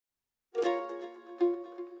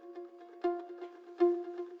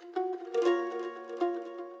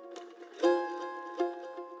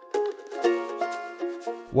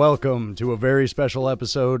Welcome to a very special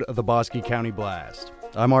episode of the Bosque County Blast.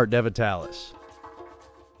 I'm Art Devitalis.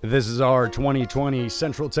 This is our 2020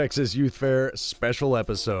 Central Texas Youth Fair special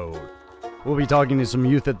episode. We'll be talking to some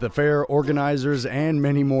youth at the fair, organizers, and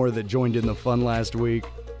many more that joined in the fun last week.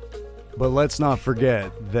 But let's not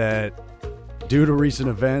forget that due to recent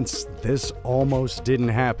events, this almost didn't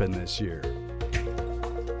happen this year.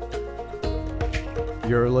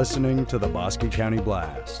 You're listening to the Bosque County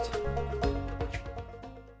Blast.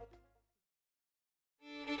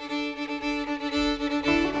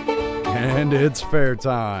 And it's fair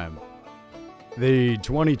time. The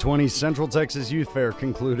 2020 Central Texas Youth Fair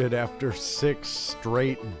concluded after 6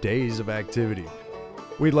 straight days of activity.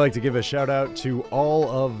 We'd like to give a shout out to all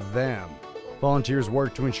of them. Volunteers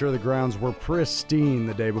worked to ensure the grounds were pristine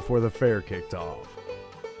the day before the fair kicked off.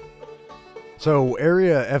 So,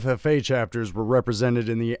 area FFA chapters were represented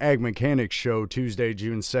in the Ag Mechanics Show Tuesday,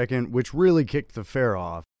 June 2nd, which really kicked the fair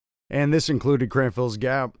off. And this included Cranfills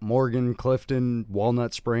Gap, Morgan, Clifton,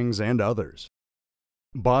 Walnut Springs, and others.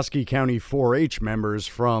 Bosque County 4-H members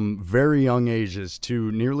from very young ages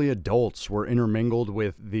to nearly adults were intermingled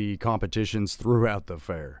with the competitions throughout the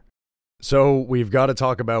fair. So we've got to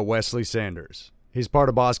talk about Wesley Sanders. He's part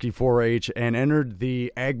of Bosque 4-H and entered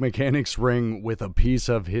the Ag Mechanics ring with a piece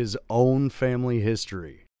of his own family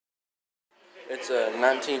history. It's a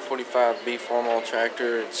 1945 B Farmall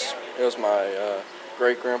tractor. It was my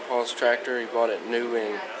great-grandpa's tractor. He bought it new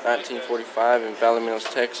in 1945 in Valley Mills,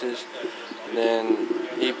 Texas. And then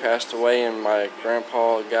he passed away and my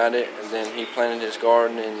grandpa got it, and then he planted his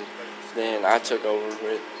garden, and then I took over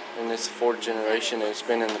it. And it's the 4th generation, and it's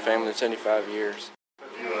been in the family 75 years.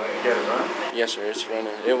 You get it running? Yes, sir, it's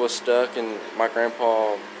running. It was stuck, and my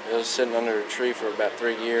grandpa, it was sitting under a tree for about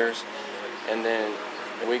 3 years, and then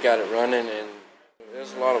we got it running, and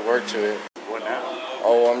there's a lot of work to it. What now?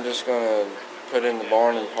 Oh, I'm just going to put it in the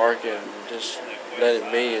barn and park it and just let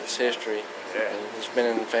it be. It's history. Yeah. And it's been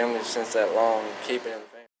in the family since that long. Keep it in the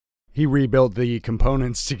family. He rebuilt the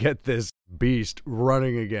components to get this beast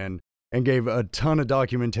running again and gave a ton of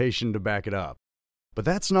documentation to back it up. But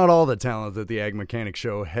that's not all the talent that the Ag Mechanics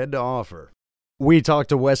Show had to offer. We talked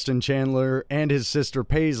to Weston Chandler and his sister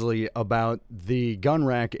Paisley about the gun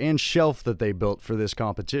rack and shelf that they built for this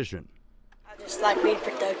competition. I just like being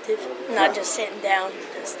productive, not just sitting down,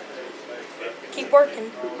 just keep working.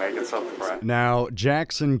 Making something right. Now,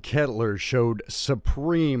 Jackson Kettler showed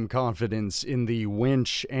supreme confidence in the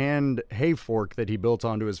winch and hay fork that he built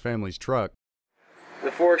onto his family's truck.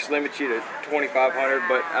 The forks limit you to 2,500,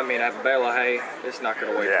 but I mean, a bale of hay, it's not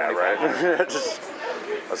going to weigh 2,500. Right.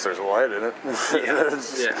 Unless there's a light in it.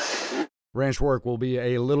 Yeah. Ranch work will be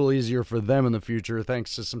a little easier for them in the future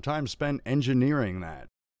thanks to some time spent engineering that.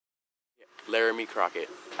 Laramie Crockett.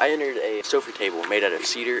 I entered a sofa table made out of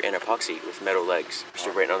cedar and epoxy with metal legs.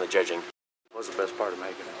 Stood right on the judging. What's the best part of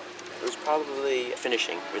making it? It was probably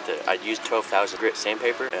finishing. I used 12,000 grit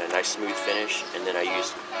sandpaper, a nice smooth finish, and then I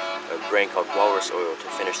used a brand called Walrus Oil to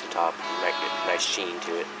finish the top and make a nice sheen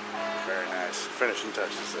to it. Very nice. Finishing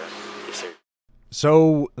touches there. Yes, sir.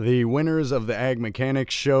 So, the winners of the Ag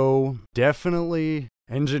Mechanics Show definitely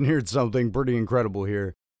engineered something pretty incredible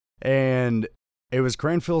here. And it was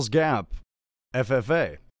Cranfills Gap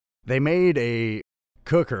FFA. They made a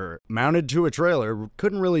cooker mounted to a trailer,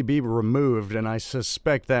 couldn't really be removed, and I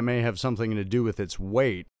suspect that may have something to do with its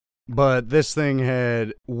weight. But this thing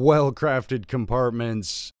had well-crafted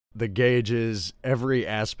compartments, the gauges, every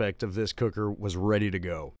aspect of this cooker was ready to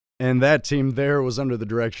go. And that team there was under the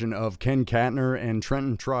direction of Ken Katner and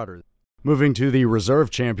Trenton Trotter. Moving to the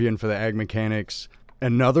reserve champion for the Ag Mechanics,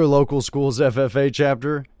 another local school's FFA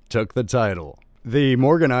chapter took the title. The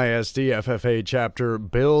Morgan ISD FFA chapter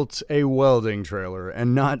built a welding trailer,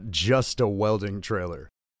 and not just a welding trailer.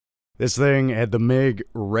 This thing had the MIG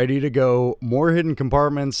ready to go, more hidden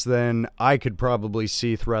compartments than I could probably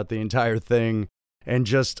see throughout the entire thing, and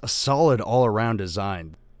just a solid all-around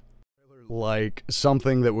design. Like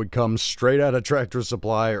something that would come straight out of Tractor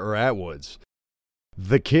Supply or Atwoods.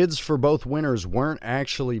 The kids for both winners weren't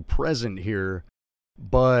actually present here,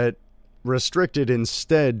 but restricted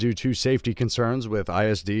instead due to safety concerns with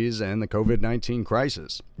ISDs and the COVID-19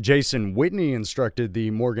 crisis. Jason Whitney instructed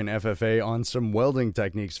the Morgan FFA on some welding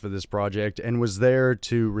techniques for this project and was there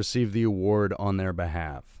to receive the award on their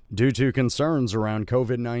behalf. Due to concerns around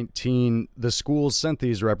COVID-19, the schools sent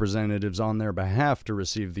these representatives on their behalf to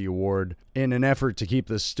receive the award in an effort to keep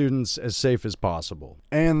the students as safe as possible.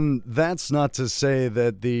 And that's not to say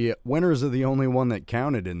that the winners are the only one that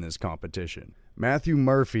counted in this competition. Matthew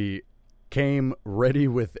Murphy came ready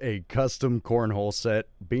with a custom cornhole set,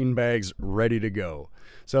 beanbags ready to go.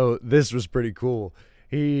 So this was pretty cool.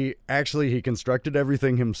 He constructed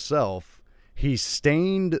everything himself. He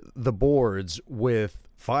stained the boards with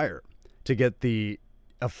fire to get the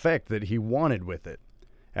effect that he wanted with it.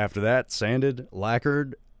 After that, sanded,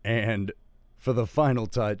 lacquered, and for the final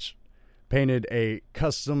touch, painted a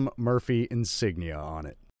custom Murphy insignia on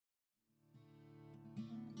it.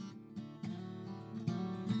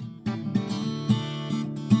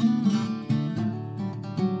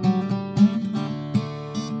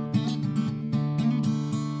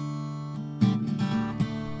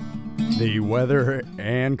 The weather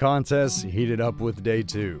and contests heated up with day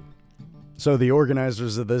 2. So the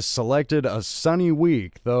organizers of this selected a sunny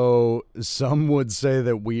week, though some would say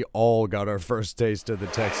that we all got our first taste of the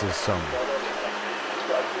Texas summer.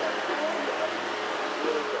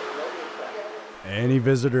 Any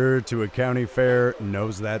visitor to a county fair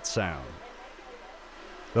knows that sound.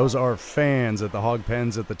 Those are fans at the hog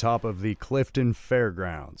pens at the top of the Clifton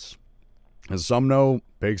Fairgrounds. As some know,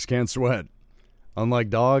 pigs can't sweat. Unlike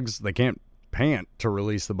dogs, they can't pant to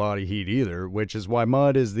release the body heat either, which is why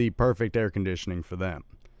mud is the perfect air conditioning for them.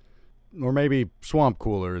 Or maybe swamp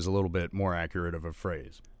cooler is a little bit more accurate of a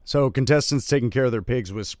phrase. So contestants taking care of their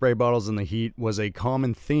pigs with spray bottles in the heat was a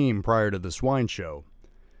common theme prior to the swine show.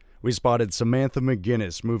 We spotted Samantha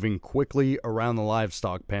McGinnis moving quickly around the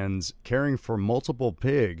livestock pens, caring for multiple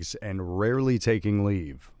pigs and rarely taking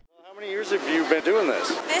leave. How many years have you been doing this?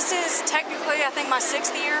 This is technically, I think, my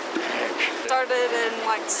 6th year. Started in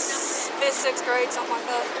like 5th, 6th grade, something like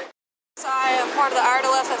that. So I am part of the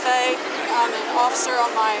Iredell FFA. I'm an officer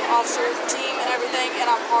on my officer team and everything,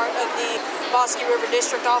 and I'm part of the Bosque River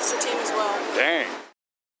District officer team as well. Dang.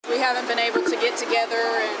 We haven't been able to get together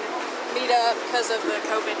and meet up because of the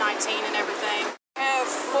COVID-19 and everything. I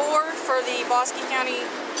have 4 for the Bosque County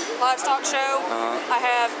Livestock Show. I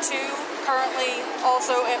have 2 currently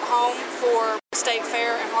also at home for State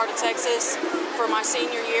Fair in Heart of Texas for my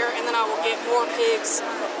senior year, and then I will get more pigs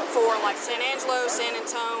for like San Angelo, San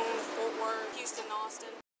Antonio, Fort Worth, Houston,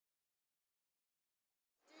 Austin.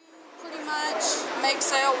 Pretty much make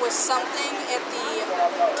sale with something at the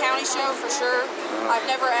county show for sure. I've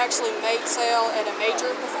never actually made sale at a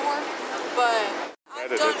major before, but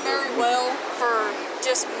I've done very well for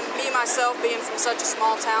just me, myself, being from such a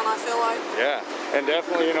small town, I feel like. Yeah, and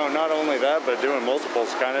definitely, not only that, but doing multiples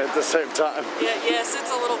kind of at the same time. Yeah, yes, it's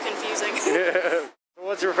a little confusing. Yeah.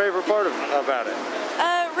 What's your favorite part about it?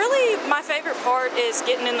 Really, my favorite part is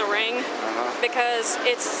getting in the ring because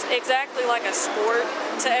it's exactly like a sport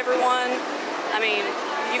to everyone. I mean,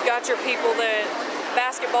 you've got your people that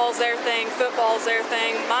basketball's their thing, football's their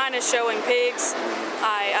thing. Mine is showing pigs.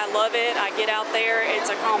 I love it. I get out there. It's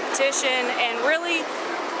a competition. And really,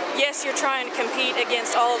 yes, you're trying to compete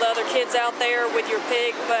against all of the other kids out there with your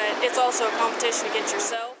pig, but it's also a competition against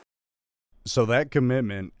yourself. So that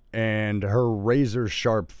commitment and her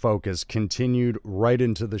razor-sharp focus continued right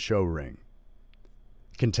into the show ring.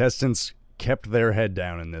 Contestants kept their head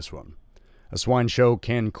down in this one. A swine show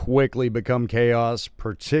can quickly become chaos,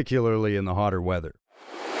 particularly in the hotter weather.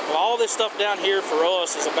 Well, all this stuff down here for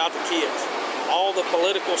us is about the kids. All the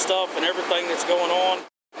political stuff and everything that's going on,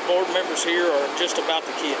 board members here are just about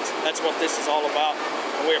the kids. That's what this is all about.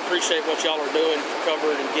 And we appreciate what y'all are doing to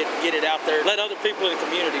cover it and get it out there. Let other people in the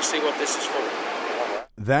community see what this is for.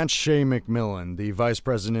 That's Shay McMillan, the vice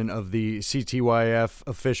president of the CTYF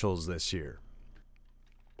officials this year.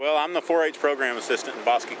 Well, I'm the 4-H program assistant in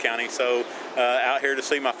Bosque County, so out here to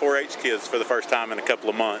see my 4-H kids for the first time in a couple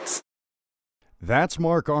of months. That's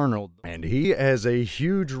Mark Arnold, and he has a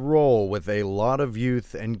huge role with a lot of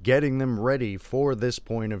youth and getting them ready for this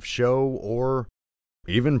point of show or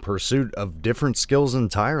even pursuit of different skills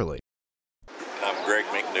entirely. I'm Greg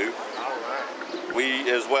McNew.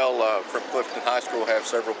 We as well from Clifton High School have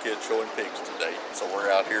several kids showing pigs today, so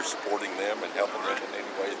we're out here supporting them and helping them in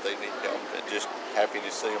any ways they need help, and just happy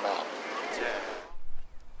to see them out.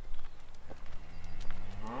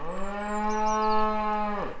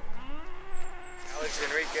 Alex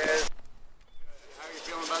Enriquez. How are you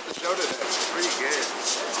feeling about the show today? Pretty good.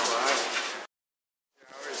 All right.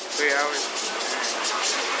 3 hours.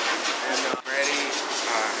 And I'm ready,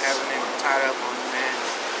 having him tied up on the fence,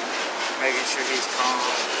 making sure he's calm,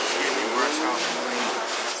 getting him brushed off and clean.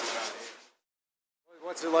 That's about it.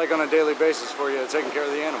 What's it like on a daily basis for you taking care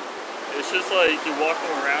of the animal? It's just like you walk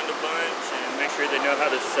them around a bunch and make sure they know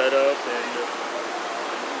how to set up and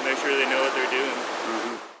make sure they know what they're doing.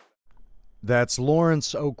 Mm-hmm. That's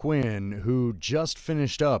Lawrence O'Quinn, who just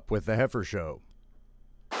finished up with the Heifer Show.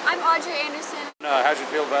 I'm Audrey Anderson. How'd you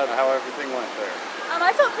feel about how everything went there?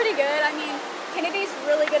 I felt pretty good. I mean, Kennedy's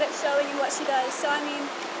really good at showing and what she does. So, I mean,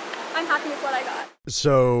 I'm happy with what I got.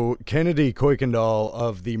 So Kennedy Kuykendall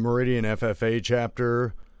of the Meridian FFA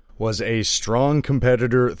chapter was a strong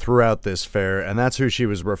competitor throughout this fair, and that's who she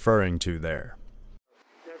was referring to there.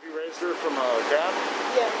 Have you raised her from a calf?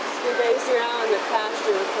 Yes, we raised her out in the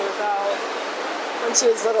pasture for about, when she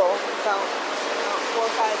was little, about 4 or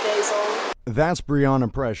 5 days old. That's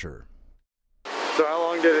Brianna Pressure. So how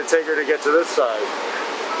long did it take her to get to this side?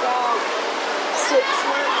 About 6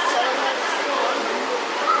 months, 7 months.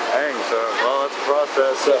 Dang, so, well, that's a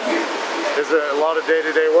process. Is it a lot of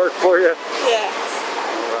day-to-day work for you? Yes.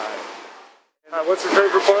 All right. What's your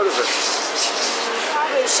favorite part of it?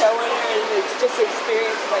 Probably showing her, and it's just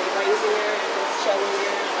experience, like raising her and just showing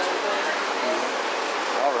her.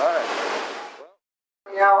 All right.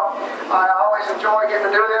 You know, I always enjoy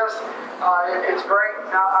getting to do this. It's great.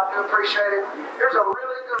 I do appreciate it. Here's a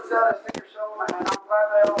really good set of steer showmen, and I'm glad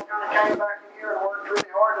they all kind of came back in here and worked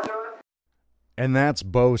really hard to do it. And that's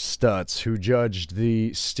Bo Stutz, who judged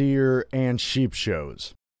the steer and sheep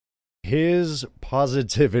shows. His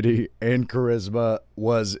positivity and charisma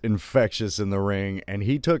was infectious in the ring, and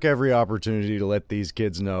he took every opportunity to let these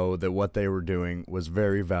kids know that what they were doing was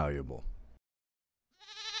very valuable.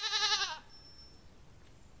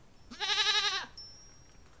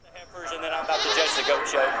 And then I'm about to judge the goat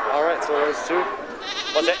show. All right, so those two?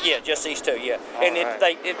 Was that? Yeah, just these two, yeah. And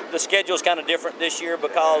the schedule's kind of different this year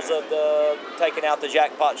because of the taking out the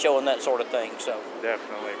jackpot show and that sort of thing. So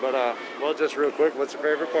Definitely. But, well, just real quick, what's your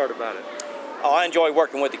favorite part about it? Oh, I enjoy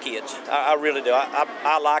working with the kids. I really do.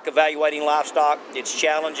 I like evaluating livestock. It's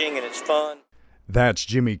challenging and it's fun. That's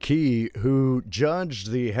Jimmy Key, who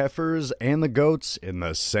judged the heifers and the goats in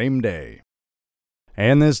the same day.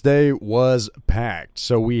 And this day was packed.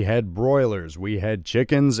 So we had broilers, we had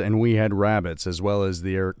chickens, and we had rabbits, as well as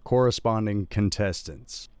their corresponding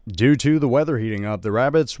contestants. Due to the weather heating up, the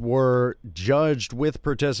rabbits were judged with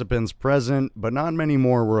participants present, but not many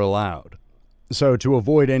more were allowed. So to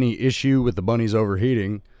avoid any issue with the bunnies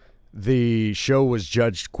overheating, the show was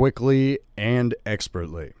judged quickly and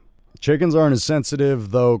expertly. Chickens aren't as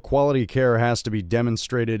sensitive, though quality care has to be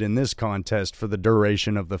demonstrated in this contest for the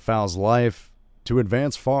duration of the fowl's life to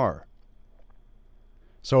advance far.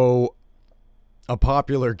 So, a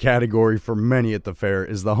popular category for many at the fair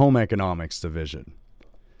is the home economics division.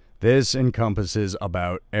 This encompasses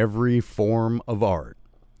about every form of art: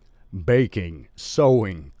 baking,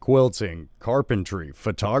 sewing, quilting, carpentry,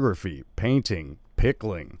 photography, painting,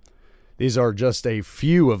 pickling. These are just a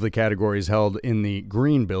few of the categories held in the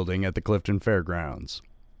Green Building at the Clifton Fairgrounds.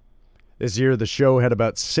 This year, the show had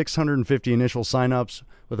about 650 initial sign-ups,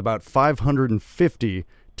 with about 550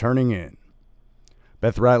 turning in.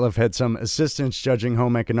 Beth Ratliff had some assistants judging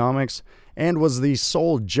home economics and was the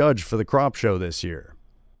sole judge for the crop show this year.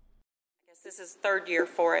 This is third year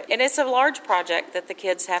for it. And it's a large project that the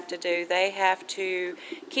kids have to do. They have to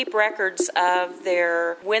keep records of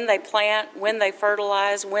their when they plant, when they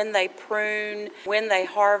fertilize, when they prune, when they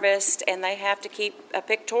harvest, and they have to keep a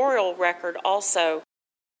pictorial record also.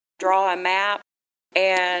 Draw a map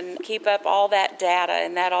and keep up all that data,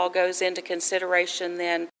 and that all goes into consideration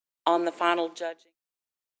then on the final judging.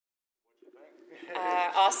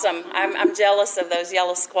 Awesome. I'm jealous of those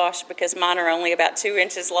yellow squash because mine are only about 2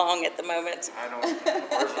 inches long at the moment. I know.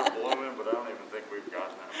 Ours are blooming, but I don't even think we've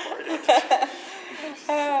gotten that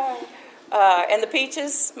far yet. And the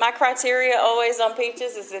peaches, my criteria always on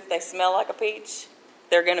peaches is if they smell like a peach,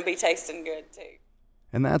 they're going to be tasting good too.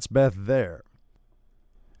 And that's Beth there.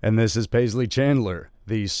 And this is Paisley Chandler,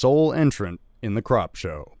 the sole entrant in the crop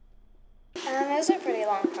show. It was a pretty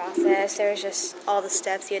long process. There was just all the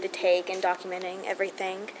steps you had to take and documenting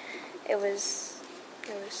everything. It was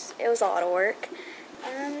a lot of work.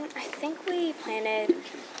 I think we planted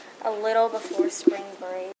a little before spring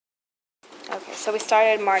break. Okay, so we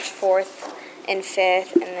started March 4th and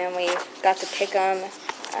 5th, and then we got to pick them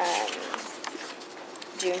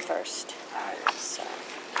June 1st. So,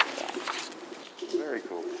 yeah. Very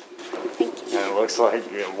cool. Thank you. And it looks like,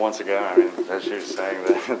 once again, I mean, as she was saying,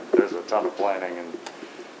 that there's a ton of planning and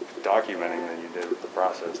documenting that you did with the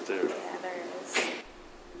process, too. Yeah, there is.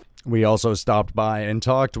 We also stopped by and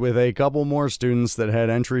talked with a couple more students that had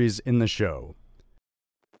entries in the show.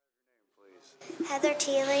 Heather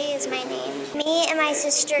Teeley is my name. Me and my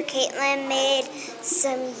sister Caitlin made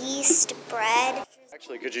some yeast bread.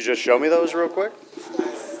 Actually, could you just show me those real quick?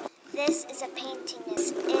 Yes. This is a painting.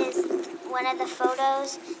 This is one of the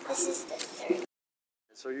photos. This is the third.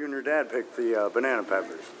 So you and your dad picked the banana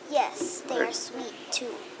peppers? Yes, they are sweet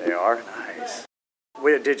too. They are? Nice.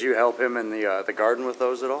 Wait, did you help him in the garden with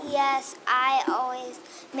those at all? Yes, I always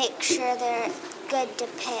make sure they're good to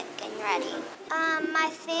pick and ready. My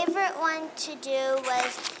favorite one to do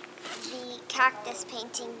was the cactus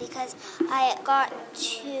painting because I got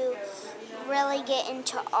to really get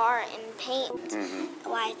into art and paint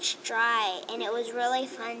while it's dry, and it was really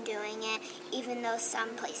fun doing it, even though some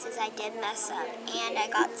places I did mess up, and I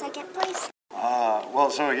got second place. Well,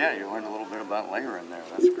 so yeah, you learned a little bit about layering there.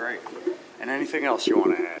 That's great. And anything else you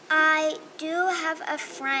want to add? I do have a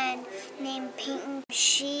friend named Peyton.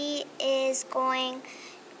 She is going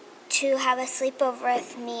to have a sleepover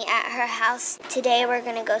with me at her house. Today we're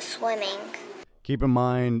going to go swimming. Keep in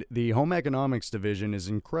mind, the home economics division is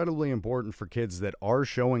incredibly important for kids that are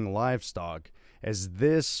showing livestock, as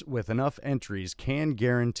this, with enough entries, can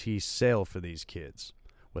guarantee sale for these kids.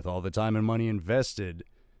 With all the time and money invested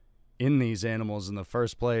in these animals in the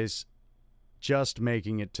first place, just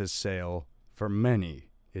making it to sale for many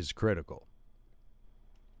is critical.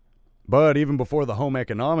 But even before the home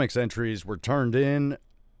economics entries were turned in,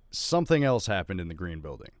 something else happened in the Green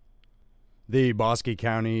Building. The Bosque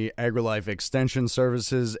County AgriLife Extension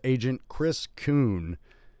Services agent Chris Kuhn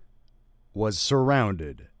was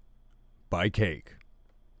surrounded by cake.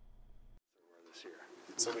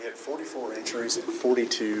 So we had 44 entries and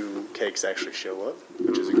 42 cakes actually show up,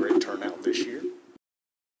 which is a great turnout this year. You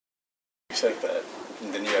said that,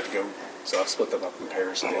 and then you have to go, so I've split them up in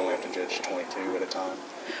pairs, so they only have to judge 22 at a time.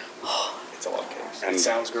 It's a lot of cakes. And it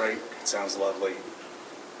sounds great, it sounds lovely,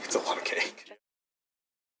 it's a lot of cake.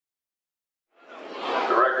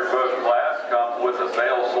 The record book class comes with a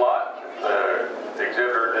sales slot. The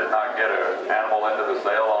exhibitor did not get an animal into the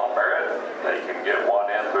sale on merit. They can get one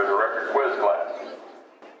in through the record quiz class.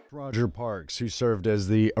 Roger Parks, who served as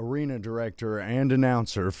the arena director and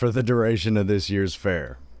announcer for the duration of this year's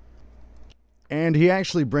fair. And he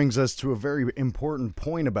actually brings us to a very important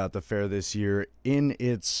point about the fair this year in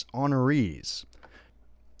its honorees,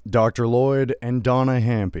 Dr. Lloyd and Donna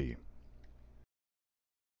Hampy.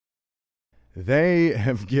 They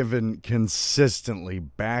have given consistently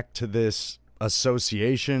back to this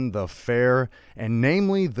association, the fair, and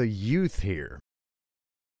namely the youth here.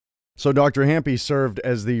 So Dr. Hampy served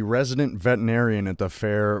as the resident veterinarian at the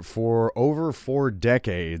fair for over 4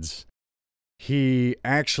 decades. He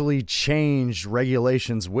actually changed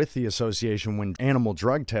regulations with the association when animal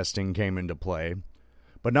drug testing came into play.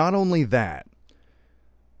 But not only that,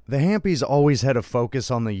 the Hampys always had a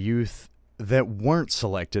focus on the youth that weren't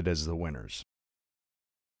selected as the winners.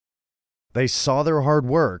 They saw their hard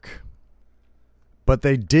work, but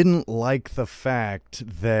they didn't like the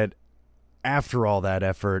fact that after all that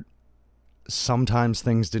effort, sometimes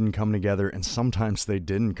things didn't come together and sometimes they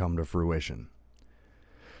didn't come to fruition.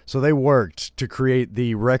 So they worked to create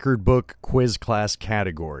the record book quiz class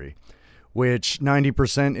category, which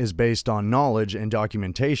 90% is based on knowledge and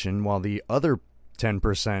documentation, while the other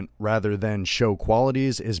 10%, rather than show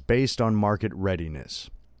qualities, is based on market readiness.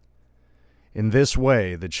 In this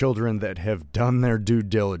way, the children that have done their due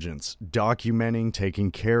diligence, documenting,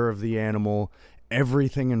 taking care of the animal,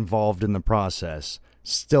 everything involved in the process,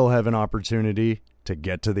 still have an opportunity to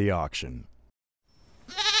get to the auction.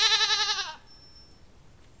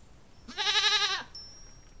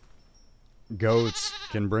 Goats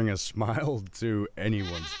can bring a smile to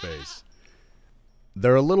anyone's face.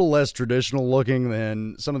 They're a little less traditional looking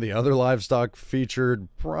than some of the other livestock featured,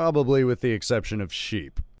 probably with the exception of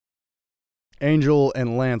sheep. Angel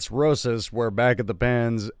and Lance Rosas were back at the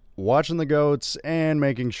pens, watching the goats and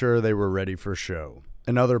making sure they were ready for show.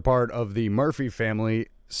 Another part of the Murphy family,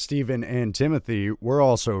 Stephen and Timothy, were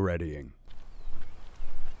also readying.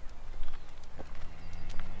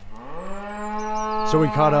 So we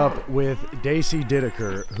caught up with Daisy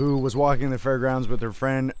Dittaker, who was walking the fairgrounds with her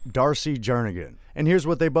friend Darcy Jernigan. And here's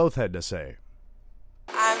what they both had to say.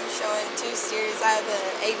 I'm showing 2 steers. I have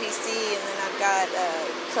an ABC and then I've got a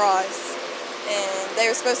cross. And they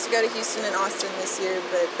were supposed to go to Houston and Austin this year,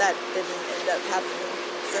 but that didn't end up happening.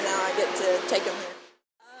 So now I get to take them here.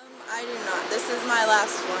 I do not. This is my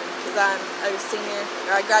last one because I'm a senior.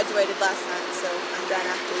 I graduated last night, so I'm done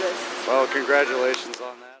after this. Well, congratulations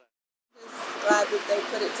on that. Glad that they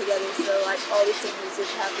put it together so like all the seniors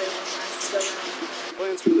would have their one last go around.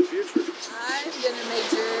 Plans for the future? I'm going to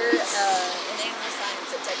major in animal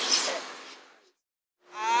science at Texas Tech.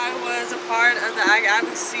 I was a part of the Ag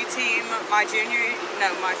Advocacy team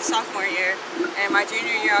my sophomore year, and my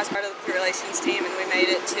junior year I was part of the public relations team, and we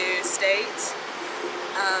made it to state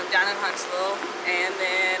down in Huntsville, and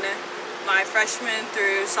then my freshman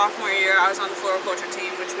through sophomore year I was on the floriculture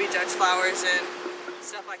team, which we judge flowers and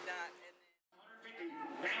stuff like that.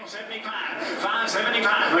 75,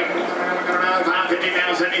 575, wait, 550,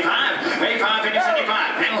 now 75, hey, 550,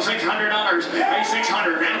 75, panel $600, hey,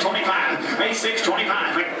 600, now 25, hey,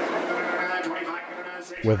 625, wait,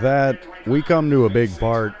 25, With that, we come to a big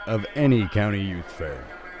part of any county youth fair,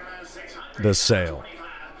 the sale.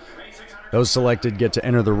 Those selected get to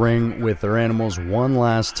enter the ring with their animals one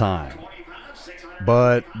last time.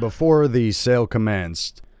 But before the sale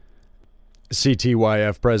commenced,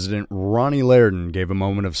 CTYF President Ronnie Lairden gave a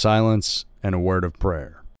moment of silence and a word of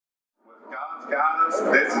prayer. With God's guidance,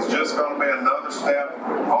 this is just going to be another step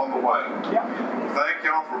on the way. Thank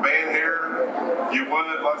y'all for being here. You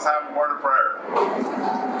would, let's have a word of prayer.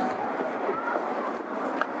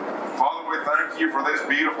 Father, we thank you for this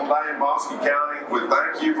beautiful day in Bosque County. We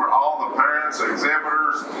thank you for all the parents,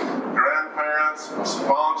 exhibitors, grandparents,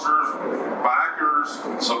 sponsors,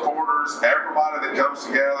 backers, supporters, everybody that comes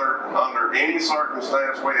together under any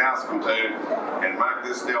circumstance we ask them to and make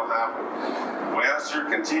this deal happen. We ask your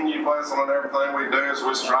continued blessing on everything we do as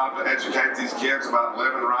we strive to educate these kids about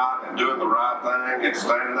living right and doing the right thing and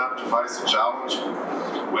standing up to face a challenge.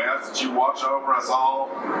 We ask that you watch over us all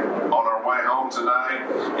on our way home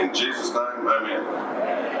today. In Jesus' name, amen.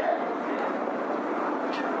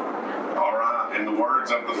 All right, in the words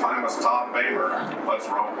of the famous Todd Beamer, let's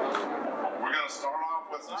roll. We're going to start off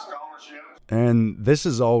with some scholarships. And this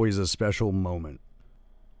is always a special moment.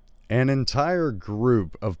 An entire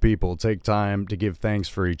group of people take time to give thanks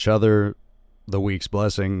for each other, the week's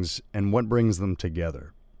blessings, and what brings them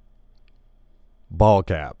together. Ball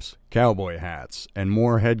caps, cowboy hats, and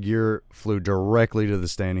more headgear flew directly to the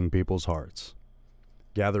standing people's hearts,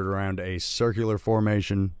 gathered around a circular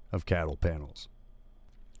formation of cattle panels.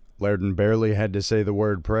 Lairden barely had to say the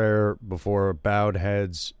word prayer before bowed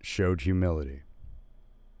heads showed humility.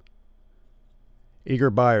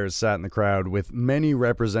 Eager buyers sat in the crowd, with many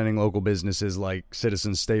representing local businesses like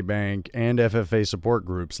Citizens State Bank and FFA support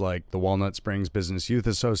groups like the Walnut Springs Business Youth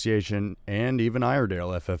Association and even Iredale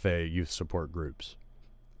FFA youth support groups.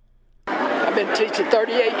 I've been teaching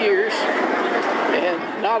 38 years,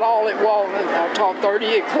 and not all at Walnut. I taught 30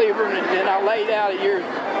 at Cleveland, and then I laid out a year.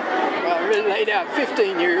 Well, I really laid out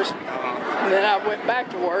 15 years, and then I went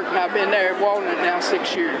back to work, and I've been there at Walnut now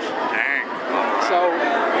 6 years.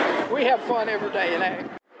 So we have fun every day in ag.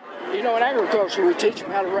 You know, in agriculture, we teach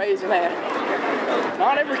them how to raise an animal.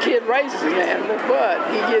 Not every kid raises an animal,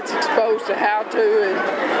 but he gets exposed to how to,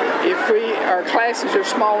 and if our classes are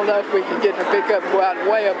small enough, we can get in a pickup and go out and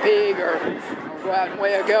weigh a pig or go out and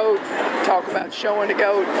weigh a goat, talk about showing the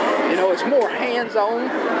goat. You know, it's more hands-on.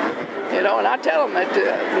 You know, and I tell them that,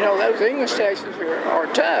 those English texts are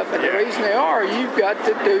tough, and the reason they are, you've got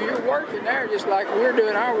to do your work in there just like we're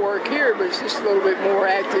doing our work here, but it's just a little bit more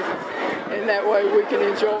active, and that way we can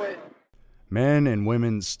enjoy it. Men and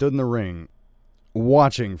women stood in the ring,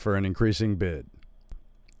 watching for an increasing bid.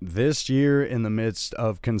 This year, in the midst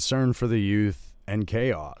of concern for the youth and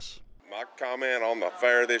chaos. My comment on the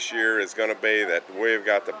fair this year is going to be that we've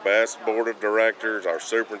got the best board of directors. Our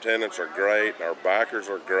superintendents are great. Our backers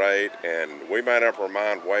are great. And we made up our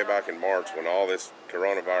mind way back in March when all this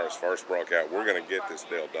coronavirus first broke out, we're going to get this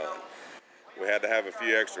deal done. We had to have a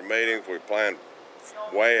few extra meetings. We planned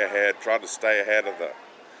way ahead, tried to stay ahead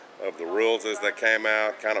of the rules as they came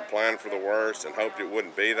out, kind of planned for the worst and hoped it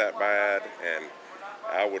wouldn't be that bad. And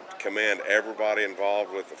I would commend everybody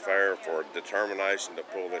involved with the fair for determination to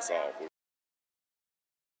pull this off.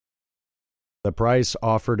 The price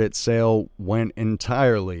offered at sale went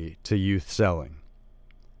entirely to youth selling.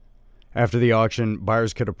 After the auction,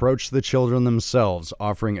 buyers could approach the children themselves,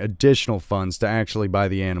 offering additional funds to actually buy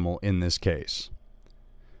the animal in this case.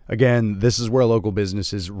 Again, this is where local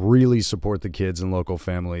businesses really support the kids and local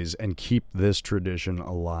families and keep this tradition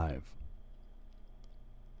alive.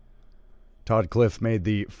 Todd Cliff made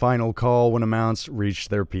the final call when amounts reached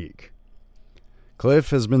their peak. Cliff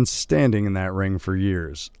has been standing in that ring for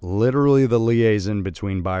years, literally the liaison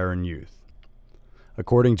between buyer and youth.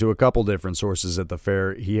 According to a couple different sources at the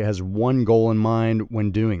fair, he has one goal in mind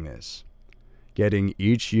when doing this: getting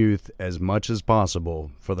each youth as much as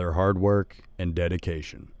possible for their hard work and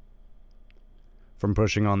dedication. From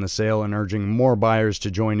pushing on the sale and urging more buyers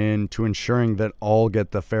to join in to ensuring that all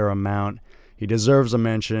get the fair amount, he deserves a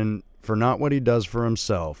mention for not what he does for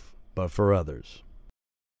himself, but for others.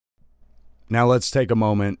 Now let's take a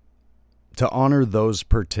moment to honor those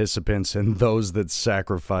participants and those that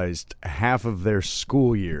sacrificed half of their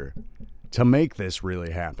school year to make this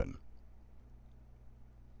really happen.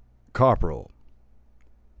 Copperell,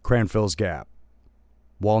 Cranfills Gap,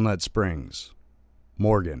 Walnut Springs,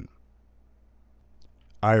 Morgan,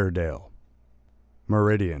 Iredale,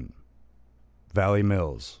 Meridian, Valley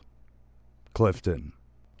Mills, Clifton.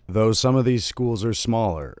 Though some of these schools are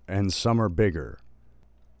smaller and some are bigger,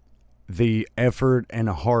 the effort and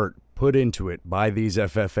heart put into it by these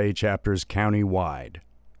FFA chapters county-wide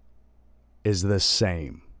is the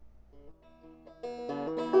same.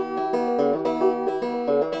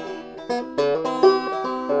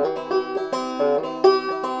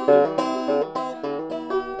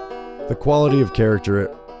 The quality of character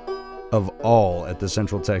of all at the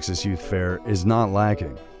Central Texas Youth Fair is not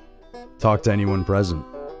lacking. Talk to anyone present.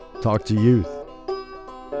 Talk to youth.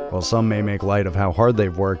 While some may make light of how hard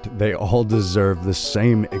they've worked, they all deserve the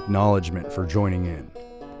same acknowledgement for joining in.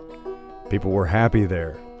 People were happy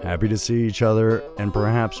there, happy to see each other, and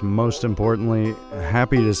perhaps most importantly,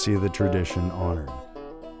 happy to see the tradition honored.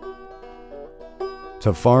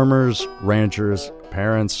 To farmers, ranchers,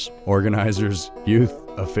 parents, organizers, youth,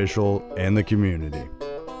 official, and the community,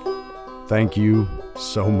 thank you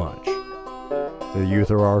so much. The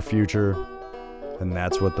youth are our future, and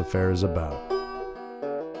that's what the fair is about.